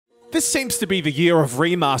This seems to be the year of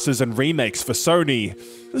remasters and remakes for Sony.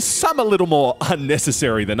 Some a little more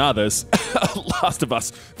unnecessary than others. Last of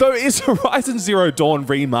Us. Though, is Horizon Zero Dawn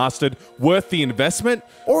Remastered worth the investment?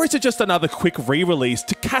 Or is it just another quick re-release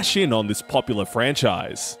to cash in on this popular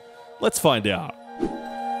franchise? Let's find out.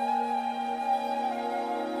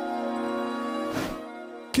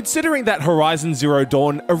 Considering that Horizon Zero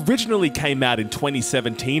Dawn originally came out in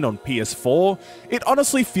 2017 on PS4, it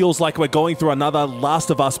honestly feels like we're going through another Last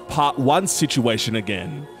of Us Part 1 situation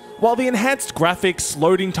again. While the enhanced graphics,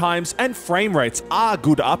 loading times, and frame rates are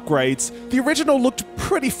good upgrades, the original looked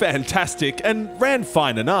pretty fantastic and ran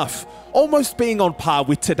fine enough, almost being on par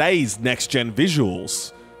with today's next-gen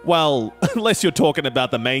visuals. Well, unless you're talking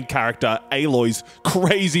about the main character, Aloy's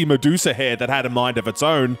crazy Medusa hair that had a mind of its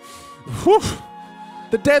own. Whew.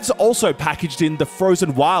 The devs also packaged in the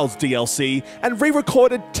Frozen Wilds DLC and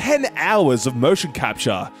re-recorded 10 hours of motion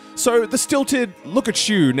capture. So the stilted, look at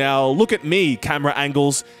you, now look at me camera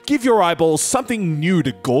angles give your eyeballs something new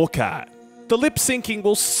to gawk at. The lip syncing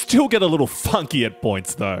will still get a little funky at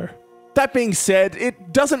points though. That being said,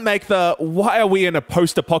 it doesn't make the why are we in a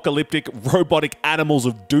post-apocalyptic robotic animals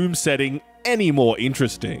of doom setting any more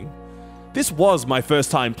interesting. This was my first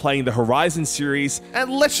time playing the Horizon series, and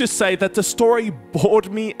let's just say that the story bored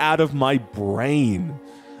me out of my brain.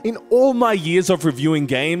 In all my years of reviewing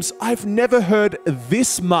games, I've never heard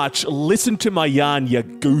this much listen to my yarn ya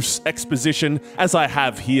goose exposition as I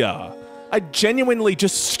have here. I genuinely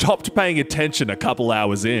just stopped paying attention a couple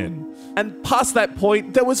hours in. And past that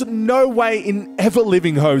point, there was no way in ever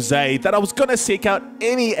living Jose that I was gonna seek out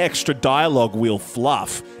any extra dialogue wheel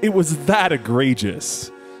fluff. It was that egregious.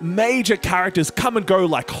 Major characters come and go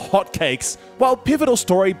like hotcakes, while pivotal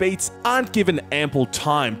story beats aren't given ample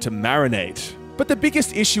time to marinate. But the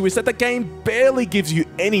biggest issue is that the game barely gives you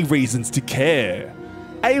any reasons to care.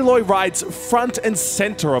 Aloy rides front and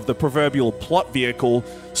center of the proverbial plot vehicle,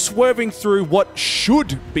 swerving through what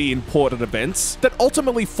should be important events that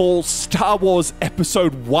ultimately fall Star Wars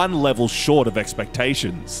Episode 1 levels short of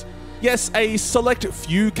expectations. Yes, a select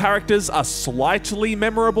few characters are slightly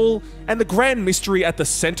memorable, and the grand mystery at the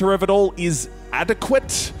center of it all is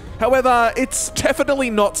adequate. However, it's definitely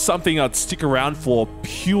not something I'd stick around for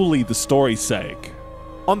purely the story's sake.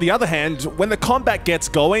 On the other hand, when the combat gets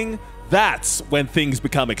going, that's when things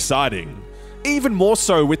become exciting. Even more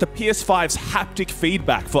so with the PS5's haptic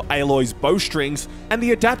feedback for Aloy's bowstrings and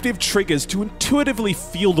the adaptive triggers to intuitively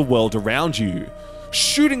feel the world around you.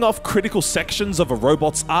 Shooting off critical sections of a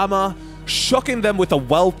robot's armor, shocking them with a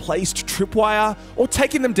well-placed tripwire, or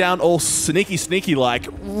taking them down all sneaky like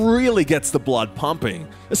really gets the blood pumping,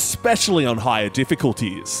 especially on higher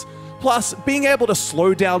difficulties. Plus, being able to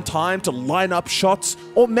slow down time to line up shots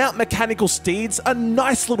or mount mechanical steeds are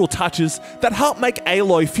nice little touches that help make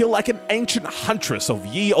Aloy feel like an ancient huntress of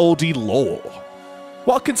ye olde lore.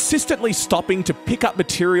 While consistently stopping to pick up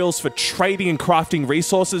materials for trading and crafting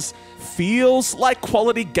resources feels like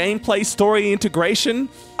quality gameplay story integration,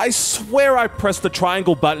 I swear I pressed the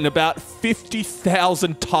triangle button about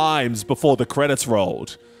 50,000 times before the credits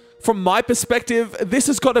rolled. From my perspective, this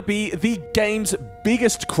has got to be the game's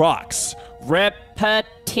biggest crux: repetition.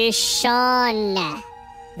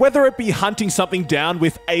 Whether it be hunting something down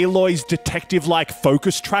with Aloy's detective-like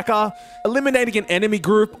focus tracker, eliminating an enemy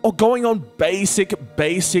group, or going on basic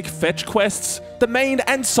fetch quests, the main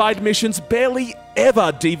and side missions barely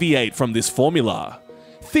ever deviate from this formula.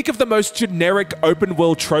 Think of the most generic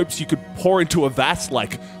open-world tropes you could pour into a vat,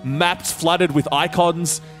 like maps flooded with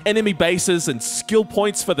icons, enemy bases, and skill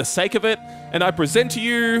points for the sake of it, and I present to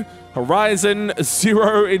you Horizon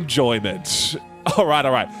Zero Enjoyment.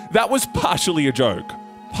 Alright, that was partially a joke.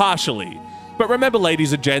 Partially. But remember,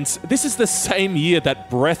 ladies and gents, this is the same year that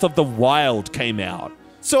Breath of the Wild came out.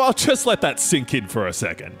 So I'll just let that sink in for a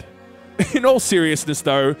second. In all seriousness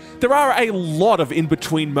though, there are a lot of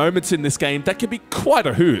in-between moments in this game that can be quite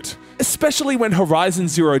a hoot. Especially when Horizon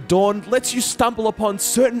Zero Dawn lets you stumble upon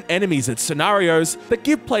certain enemies and scenarios that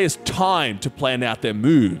give players time to plan out their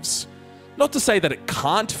moves. Not to say that it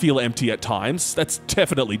can't feel empty at times, that's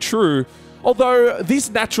definitely true, although these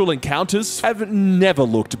natural encounters have never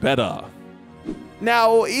looked better.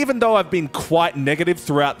 Now, even though I've been quite negative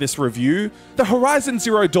throughout this review, the Horizon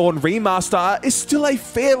Zero Dawn Remaster is still a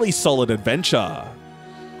fairly solid adventure.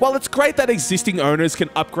 While it's great that existing owners can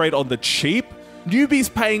upgrade on the cheap,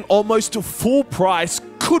 newbies paying almost full price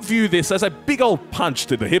could view this as a big old punch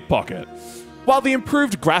to the hip pocket. While the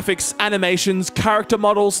improved graphics, animations, character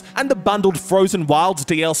models, and the bundled Frozen Wilds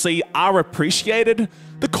DLC are appreciated,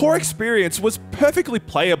 the core experience was perfectly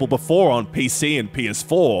playable before on PC and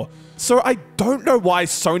PS4, so I don't know why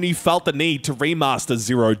Sony felt the need to remaster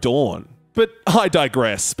Zero Dawn. But I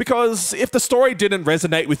digress, because if the story didn't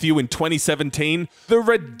resonate with you in 2017, the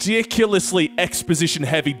ridiculously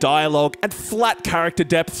exposition-heavy dialogue and flat character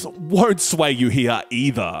depth won't sway you here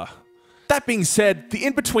either. That being said, the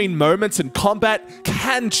in-between moments and combat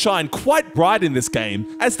can shine quite bright in this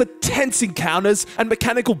game, as the tense encounters and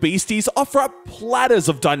mechanical beasties offer up platters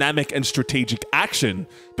of dynamic and strategic action,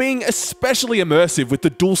 being especially immersive with the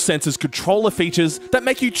DualSense's controller features that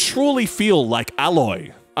make you truly feel like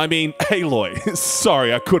Aloy. Aloy.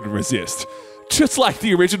 Sorry, I couldn't resist. Just like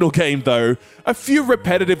the original game though, a few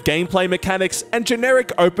repetitive gameplay mechanics and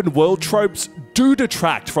generic open world tropes do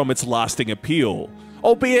detract from its lasting appeal.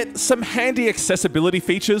 Albeit, some handy accessibility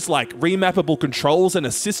features like remappable controls and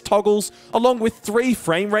assist toggles, along with 3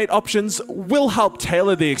 frame rate options, will help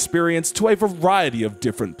tailor the experience to a variety of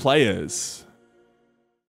different players.